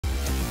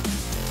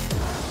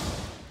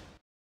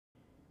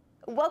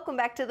Welcome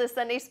back to the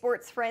Sunday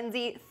Sports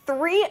Frenzy.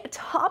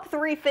 Top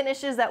three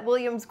finishes at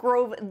Williams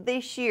Grove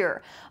this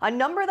year. A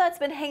number that's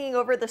been hanging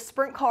over the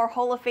Sprint Car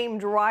Hall of Fame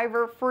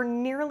driver for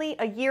nearly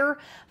a year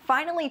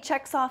finally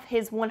checks off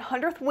his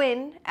 100th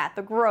win at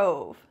the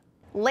Grove.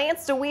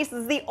 Lance Dewease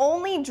is the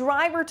only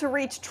driver to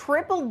reach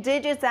triple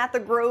digits at the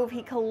Grove.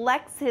 He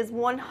collects his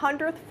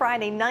 100th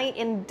Friday night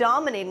in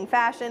dominating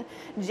fashion,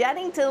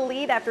 jetting to the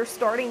lead after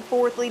starting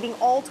fourth, leading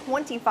all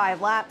 25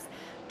 laps.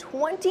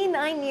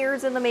 29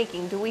 years in the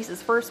making,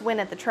 Dewease's first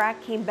win at the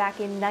track came back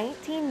in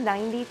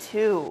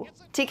 1992.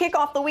 To kick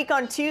off the week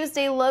on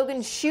Tuesday,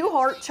 Logan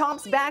Schuchart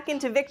chomps back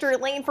into victory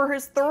lane for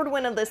his third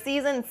win of the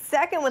season,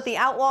 second with the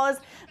Outlaws.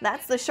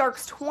 That's the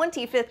Sharks'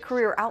 25th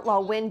career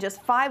Outlaw win,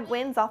 just 5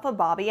 wins off of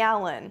Bobby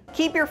Allen.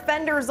 Keep your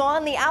fenders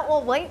on. The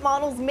Outlaw late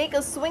models make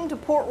a swing to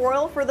Port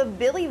Royal for the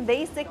Billy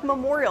Vasic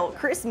Memorial.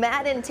 Chris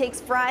Madden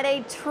takes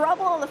Friday.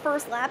 Trouble on the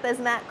first lap as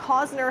Matt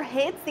Cosner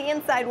hits the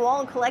inside wall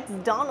and collects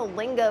Donald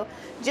Lingo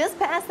just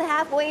past the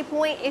halfway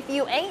point. If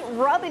you ain't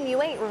rubbing,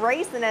 you ain't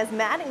racing, as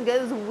Madden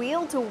goes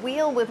wheel to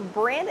wheel with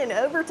Brandon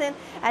Overton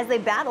as they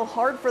battle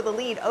hard for the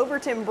lead.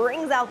 Overton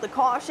brings out the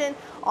caution.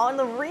 On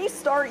the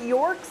restart,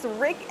 York's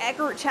Rick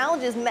Eckert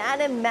challenges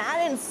Madden.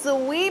 Madden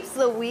sweeps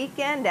the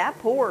weekend at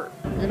Port.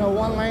 You know,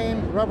 one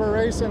lane rubber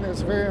racing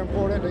is very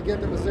important to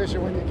get the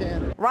position when you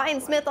can.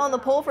 Ryan Smith on the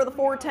pole for the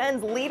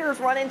 410s. Leaders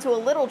run into a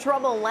little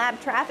trouble in lap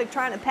traffic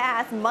trying to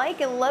pass.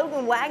 Mike and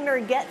Logan Wagner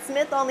get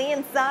Smith on the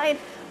inside.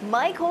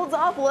 Mike holds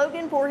off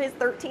Logan for his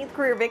 13th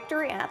career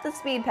victory at the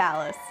Speed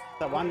Palace.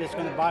 So I'm just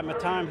going to bide my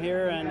time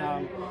here, and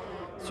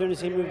as soon as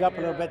he moved up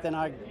a little bit, then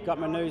I got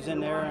my nose in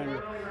there.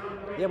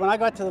 And yeah, when I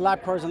got to the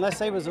lap cars, unless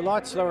they was a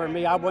lot slower than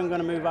me, I wasn't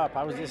going to move up.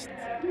 I was just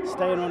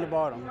staying on the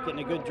bottom, getting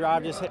a good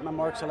drive, just hitting my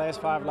marks the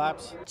last 5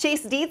 laps.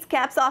 Chase Dietz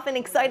caps off an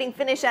exciting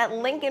finish at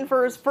Lincoln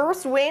for his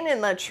first win in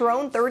the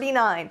Trone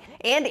 39.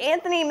 And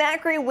Anthony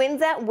Macri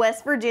wins at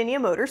West Virginia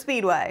Motor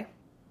Speedway.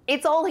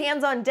 It's all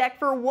hands on deck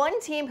for one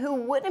team who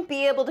wouldn't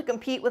be able to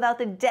compete without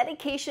the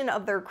dedication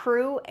of their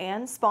crew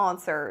and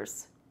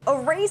sponsors. A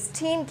race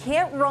team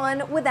can't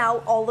run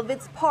without all of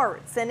its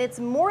parts, and it's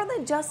more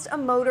than just a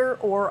motor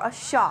or a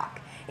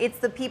shock. It's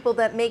the people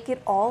that make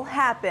it all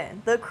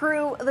happen, the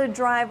crew, the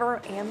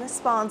driver, and the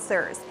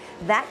sponsors.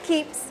 That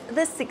keeps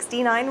the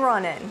 69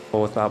 running.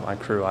 Well, without my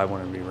crew, I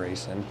wouldn't be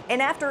racing.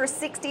 And after a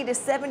 60 to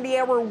 70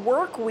 hour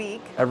work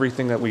week,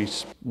 everything that we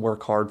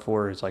work hard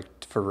for is like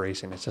for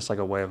racing. It's just like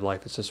a way of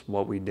life. It's just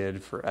what we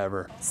did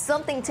forever.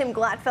 Something Tim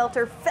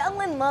Glatfelter fell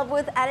in love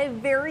with at a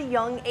very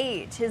young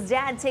age. His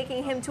dad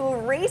taking him to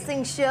a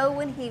racing show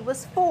when he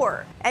was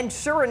 4. And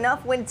sure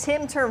enough, when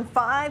Tim turned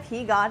 5,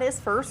 he got his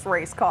first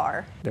race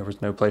car. There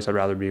was no place I'd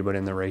rather be but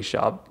in the race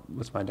shop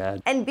with my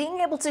dad. And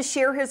being able to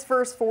share his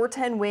first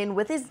 410 win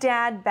with his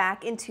dad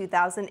back in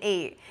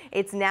 2008.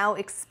 It's now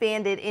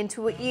expanded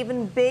into an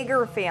even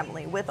bigger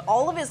family with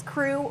all of his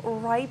crew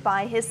right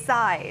by his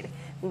side.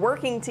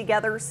 Working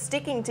together,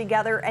 sticking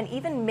together, and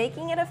even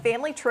making it a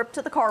family trip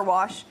to the car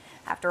wash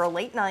after a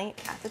late night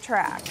at the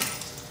track.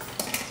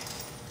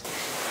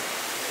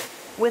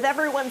 With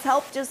everyone's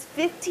help, just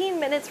 15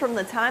 minutes from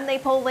the time they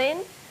pull in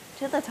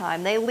to the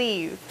time they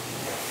leave.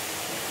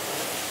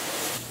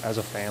 As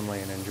a family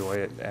and enjoy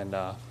it. And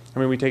I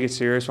mean, we take it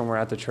serious when we're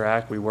at the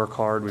track. We work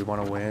hard, we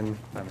want to win.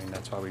 I mean,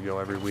 that's why we go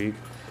every week.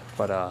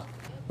 But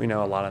we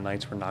know a lot of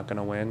nights we're not going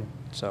to win.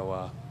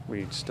 So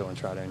we still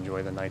try to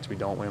enjoy the nights we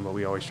don't win, but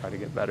we always try to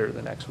get better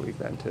the next week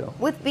then too.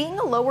 With being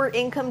a lower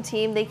income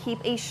team, they keep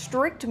a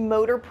strict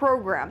motor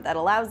program that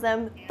allows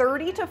them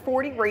 30 to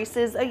 40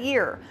 races a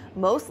year,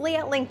 mostly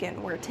at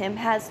Lincoln, where Tim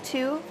has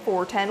 2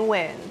 410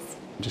 wins.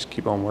 Just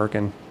keep on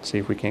working, see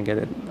if we can't get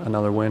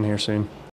another win here soon.